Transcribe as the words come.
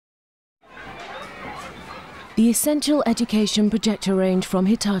The Essential Education projector range from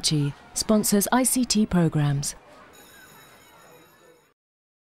Hitachi sponsors ICT programs.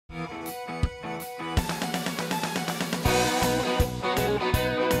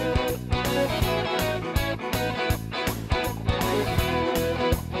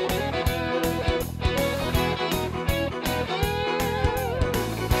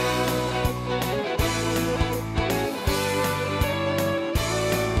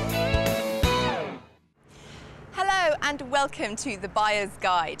 And welcome to the Buyer's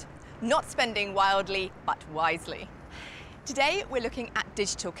Guide. Not spending wildly, but wisely. Today we're looking at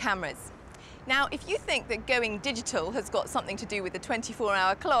digital cameras. Now, if you think that going digital has got something to do with the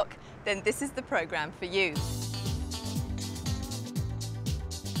 24-hour clock, then this is the program for you.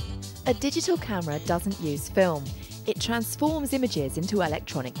 A digital camera doesn't use film. It transforms images into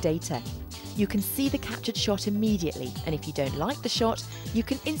electronic data. You can see the captured shot immediately, and if you don't like the shot, you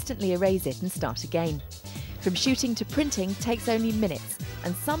can instantly erase it and start again. From shooting to printing takes only minutes,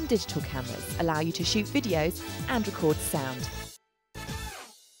 and some digital cameras allow you to shoot videos and record sound.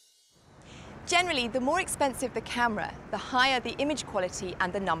 Generally, the more expensive the camera, the higher the image quality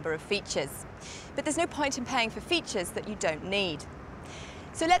and the number of features. But there's no point in paying for features that you don't need.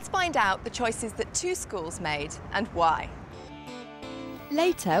 So let's find out the choices that two schools made and why.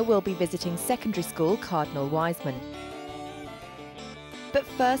 Later, we'll be visiting secondary school Cardinal Wiseman. But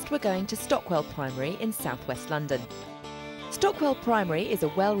first we're going to Stockwell Primary in southwest London. Stockwell Primary is a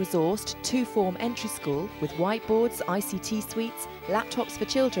well-resourced two-form entry school with whiteboards, ICT suites, laptops for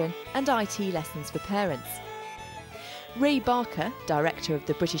children and IT lessons for parents. Ray Barker, director of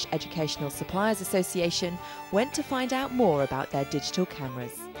the British Educational Suppliers Association, went to find out more about their digital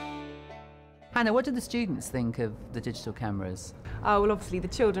cameras. Hannah, what do the students think of the digital cameras? Well, obviously the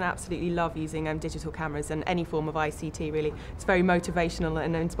children absolutely love using digital cameras and any form of ICT really. It's very motivational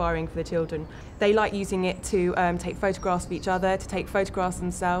and inspiring for the children. They like using it to take photographs of each other, to take photographs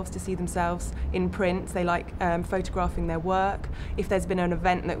themselves, to see themselves in print. They like photographing their work. If there's been an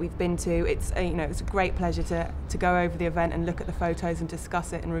event that we've been to, it's a great pleasure to go over the event and look at the photos and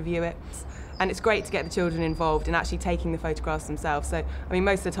discuss it and review it. And it's great to get the children involved in actually taking the photographs themselves. So, I mean,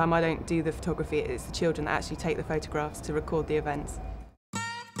 most of the time I don't do the photography, it's the children that actually take the photographs to record the events.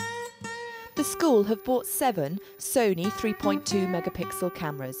 The school have bought 7 Sony 3.2 megapixel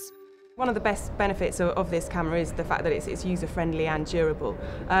cameras. One of the best benefits of this camera is the fact that it's user-friendly and durable.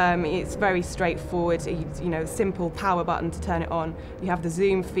 It's very straightforward, simple power button to turn it on. You have the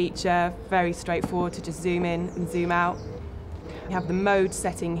zoom feature, very straightforward to just zoom in and zoom out. You have the mode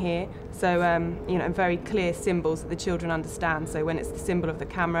setting here, so and very clear symbols that the children understand. So when it's the symbol of the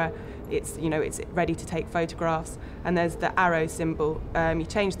camera, it's ready to take photographs. And there's the arrow symbol. You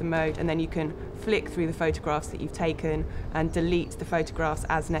change the mode, and then you can flick through the photographs that you've taken and delete the photographs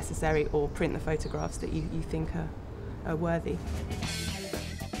as necessary, or print the photographs that you think are worthy.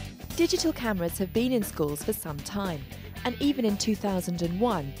 Digital cameras have been in schools for some time. And even in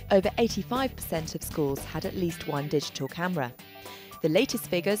 2001, over 85% of schools had at least one digital camera. The latest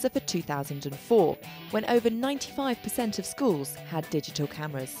figures are for 2004, when over 95% of schools had digital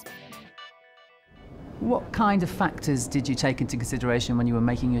cameras. What kind of factors did you take into consideration when you were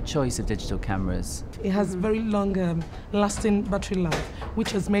making your choice of digital cameras? It has very long lasting battery life,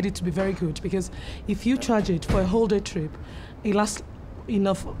 which has made it to be very good, because if you charge it for a whole day trip, it lasts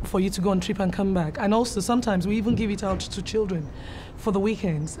enough for you to go on trip and come back. And also sometimes we even give it out to children for the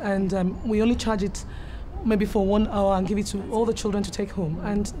weekends, and we only charge it maybe for 1 hour and give it to all the children to take home,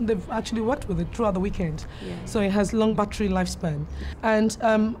 and they've actually worked with it throughout the weekend. Yeah. So it has long battery lifespan. And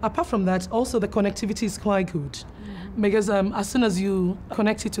apart from that, also the connectivity is quite good, because as soon as you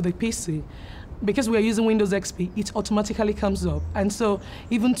connect it to the PC, because we are using Windows XP, it automatically comes up. And so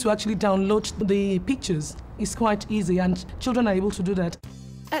even to actually download the pictures is quite easy, and children are able to do that.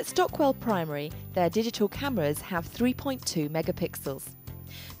 At Stockwell Primary, their digital cameras have 3.2 megapixels.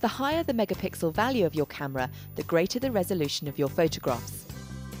 The higher the megapixel value of your camera, the greater the resolution of your photographs.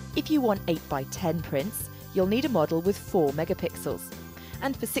 If you want 8x10 prints, you'll need a model with 4 megapixels.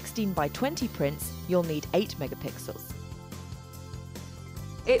 And for 16x20 prints, you'll need 8 megapixels.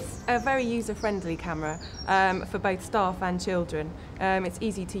 It's a very user-friendly camera for both staff and children. It's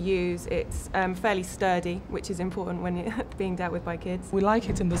easy to use, it's fairly sturdy, which is important when it's being dealt with by kids. We like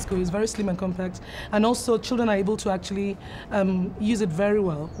it in the school, it's very slim and compact, and also children are able to actually use it very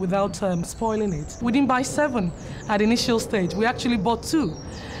well without spoiling it. We didn't buy 7 at the initial stage, we actually bought 2.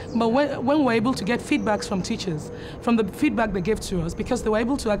 But when we were able to get feedbacks from teachers, from the feedback they gave to us, because they were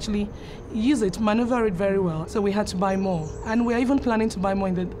able to actually use it, maneuver it very well, so we had to buy more. And we're even planning to buy more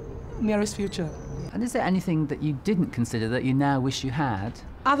in the nearest future. And is there anything that you didn't consider that you now wish you had?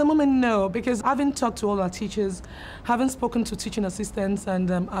 At the moment, no, because having talked to all our teachers, having spoken to teaching assistants and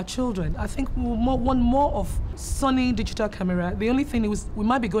our children, I think we want more of Sony digital camera. The only thing is we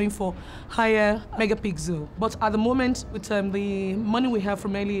might be going for higher megapixel. But at the moment, with the money we have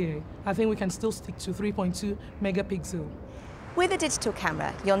from LEA, I think we can still stick to 3.2 megapixel. With a digital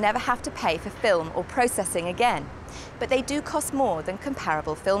camera, you'll never have to pay for film or processing again, but they do cost more than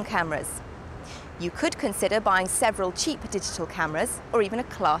comparable film cameras. You could consider buying several cheap digital cameras or even a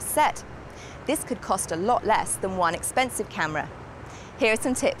class set. This could cost a lot less than one expensive camera. Here are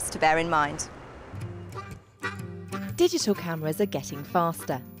some tips to bear in mind. Digital cameras are getting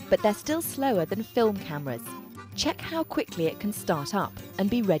faster, but they're still slower than film cameras. Check how quickly it can start up and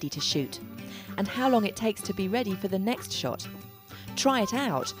be ready to shoot, and how long it takes to be ready for the next shot. Try it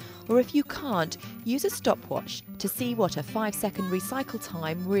out, or if you can't, use a stopwatch to see what a 5-second recycle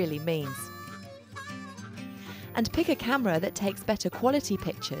time really means. And pick a camera that takes better quality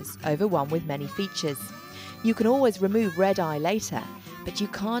pictures over one with many features. You can always remove red eye later, but you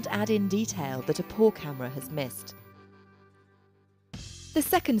can't add in detail that a poor camera has missed. The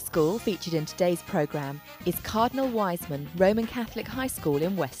second school featured in today's programme is Cardinal Wiseman Roman Catholic High School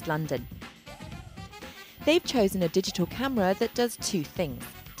in West London. They've chosen a digital camera that does two things,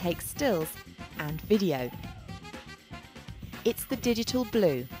 takes stills and video. It's the Digital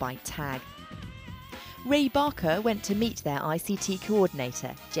Blue by Tag. Ray Barker went to meet their ICT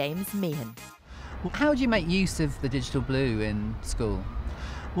coordinator, James Meehan. How do you make use of the Digital Blue in school?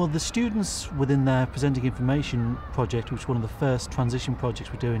 Well, the students within their Presenting Information project, which is one of the first transition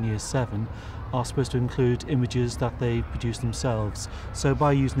projects we do in Year 7, are supposed to include images that they produce themselves. So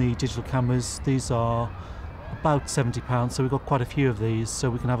by using the digital cameras, these are about £70, so we've got quite a few of these, so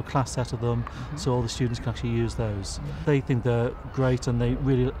we can have a class set of them, so all the students can actually use those. They think they're great and they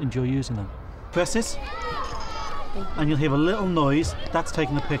really enjoy using them. Press this, and you'll hear a little noise. That's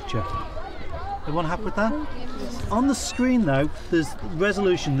taking the picture. Everyone happy with that? On the screen though, there's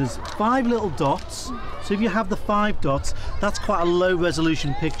resolution, there's 5 little dots. So if you have the 5 dots, that's quite a low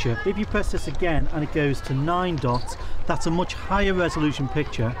resolution picture. If you press this again and it goes to 9 dots, that's a much higher resolution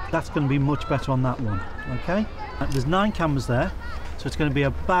picture. That's going to be much better on that one, okay? There's 9 cameras there, so it's going to be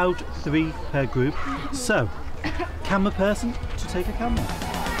about 3 per group. So, camera person to take a camera.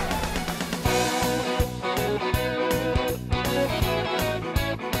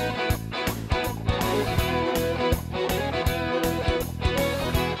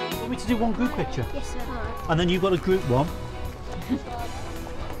 Do one group picture? Yes, sir. And then you've got a group one.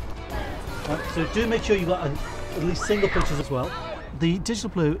 So do make sure you've got at least single pictures as well. The Digital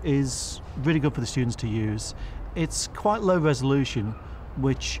Blue is really good for the students to use. It's quite low resolution,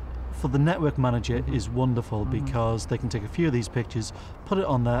 which for the network manager is wonderful because they can take a few of these pictures, put it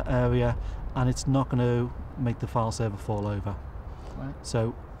on their area, and it's not going to make the file server fall over. Right.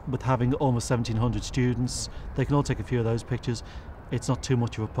 So with having almost 1,700 students, they can all take a few of those pictures. It's not too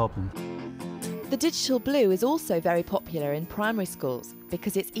much of a problem. The Digital Blue is also very popular in primary schools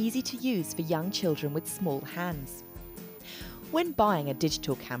because it's easy to use for young children with small hands. When buying a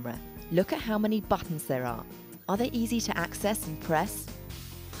digital camera, look at how many buttons there are. Are they easy to access and press?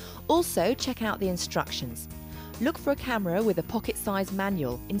 Also, check out the instructions. Look for a camera with a pocket-sized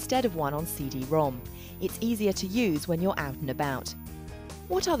manual instead of one on CD-ROM. It's easier to use when you're out and about.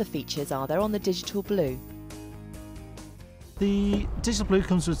 What other features are there on the Digital Blue? The Digital Blue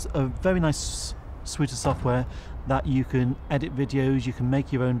comes with a very nice suite of software that you can edit videos, you can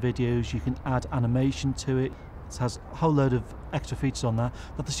make your own videos, you can add animation to it. It has a whole load of extra features on there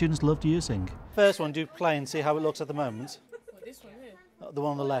that the students loved using. First one, do play and see how it looks at the moment. What, this one here? The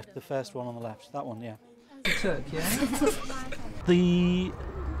one on the left, the first one on the left, that one, yeah. Yeah. The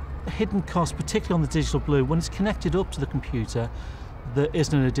hidden cost, particularly on the Digital Blue, when it's connected up to the computer, there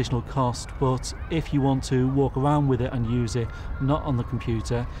isn't an additional cost, but if you want to walk around with it and use it, not on the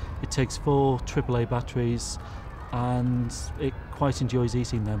computer, it takes 4 AAA batteries and it quite enjoys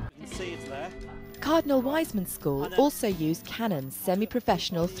eating them. You can see it's there. Cardinal Wiseman School also used Canon's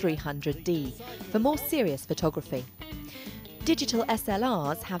semi-professional 300D for more serious photography. Digital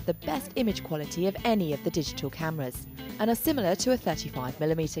SLRs have the best image quality of any of the digital cameras and are similar to a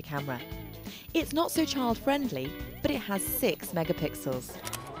 35mm camera. It's not so child-friendly, but it has 6 megapixels.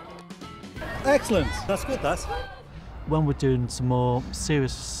 Excellent, that's good, that. When we're doing some more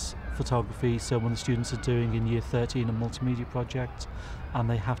serious photography, so when the students are doing in Year 13 a multimedia project and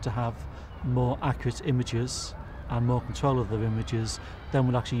they have to have more accurate images and more control of their images, then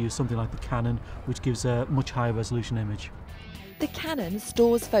we'll actually use something like the Canon, which gives a much higher resolution image. The Canon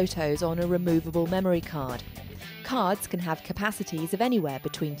stores photos on a removable memory card. Cards can have capacities of anywhere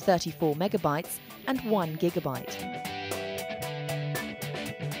between 34 megabytes and 1 gigabyte.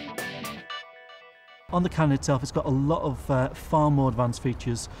 On the Canon itself, it's got a lot of far more advanced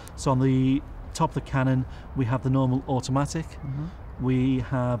features. So on the top of the Canon, we have the normal automatic. We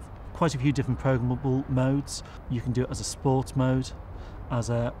have quite a few different programmable modes. You can do it as a sports mode, as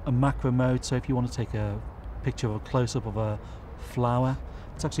a macro mode. So if you want to take a picture of a close-up of a flower,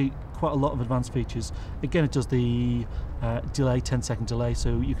 it's actually quite a lot of advanced features. Again, it does the delay, 10-second delay,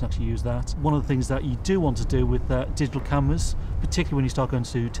 so you can actually use that. One of the things that you do want to do with digital cameras, particularly when you start going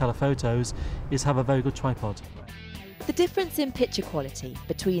to telephotos, is have a very good tripod. The difference in picture quality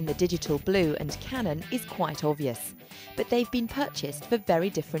between the digital blue and Canon is quite obvious, but they've been purchased for very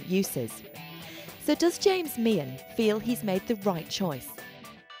different uses. So does James Meehan feel he's made the right choice?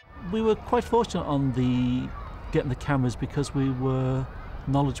 We were quite fortunate on getting the cameras because we were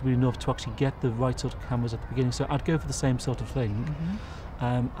knowledgeable enough to actually get the right sort of cameras at the beginning, so I'd go for the same sort of thing.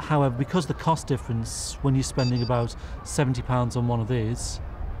 However, because the cost difference, when you're spending about £70 on one of these,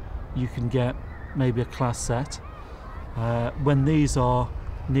 you can get maybe a class set. When these are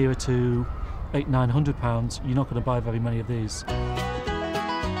nearer to £800–900, you're not going to buy very many of these.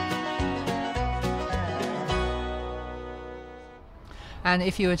 And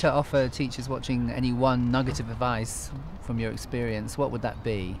if you were to offer teachers watching any one nugget of advice from your experience, what would that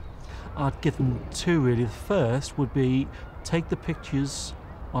be? I'd give them two really. The first would be take the pictures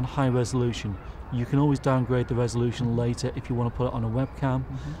on high resolution. You can always downgrade the resolution later if you want to put it on a webcam,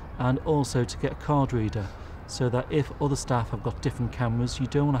 and also to get a card reader, so that if other staff have got different cameras, you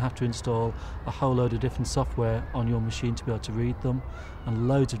don't want to have to install a whole load of different software on your machine to be able to read them, and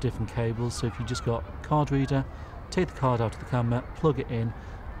loads of different cables. So if you just got a card reader, take the card out of the camera, plug it in,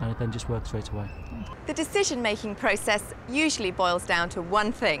 and it then just works straight away. The decision-making process usually boils down to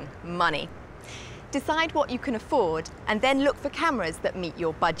one thing: money. Decide what you can afford and then look for cameras that meet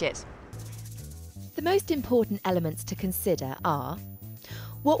your budget. The most important elements to consider are: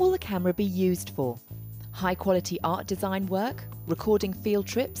 what will the camera be used for? High-quality art design work, recording field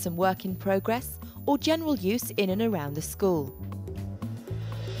trips and work in progress, or general use in and around the school?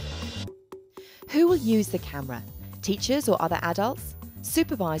 Who will use the camera? Teachers or other adults?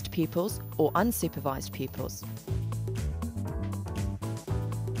 Supervised pupils or unsupervised pupils?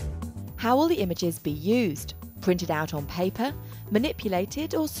 How will the images be used? Printed out on paper,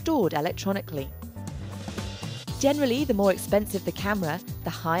 manipulated or stored electronically? Generally, the more expensive the camera, the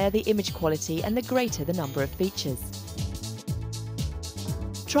higher the image quality and the greater the number of features.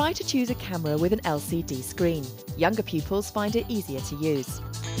 Try to choose a camera with an LCD screen. Younger pupils find it easier to use.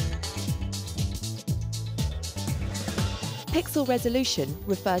 Pixel resolution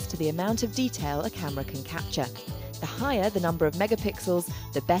refers to the amount of detail a camera can capture. The higher the number of megapixels,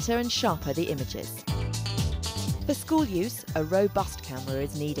 the better and sharper the images. For school use, a robust camera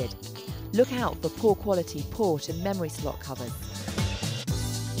is needed. Look out for poor quality port and memory slot covers.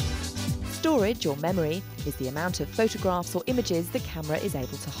 Storage or memory is the amount of photographs or images the camera is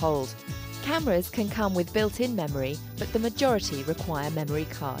able to hold. Cameras can come with built-in memory, but the majority require memory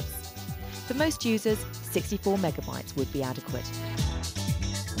cards. For most users, 64 megabytes would be adequate.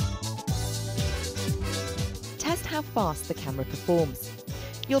 Test how fast the camera performs.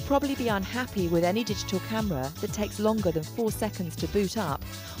 You'll probably be unhappy with any digital camera that takes longer than 4 seconds to boot up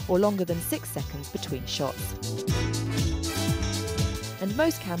or longer than 6 seconds between shots. And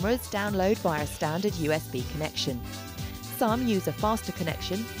most cameras download via a standard USB connection. Some use a faster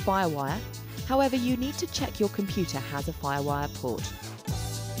connection, FireWire. However, you need to check your computer has a FireWire port.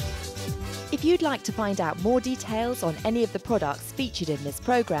 If you'd like to find out more details on any of the products featured in this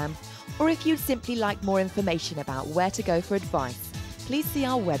programme, or if you'd simply like more information about where to go for advice, please see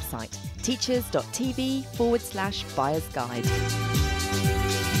our website, teachers.tv/buyer's guide.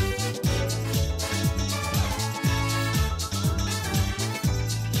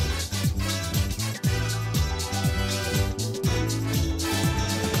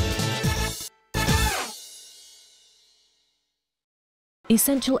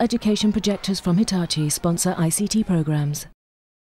 Essential education projectors from Hitachi sponsor ICT programs.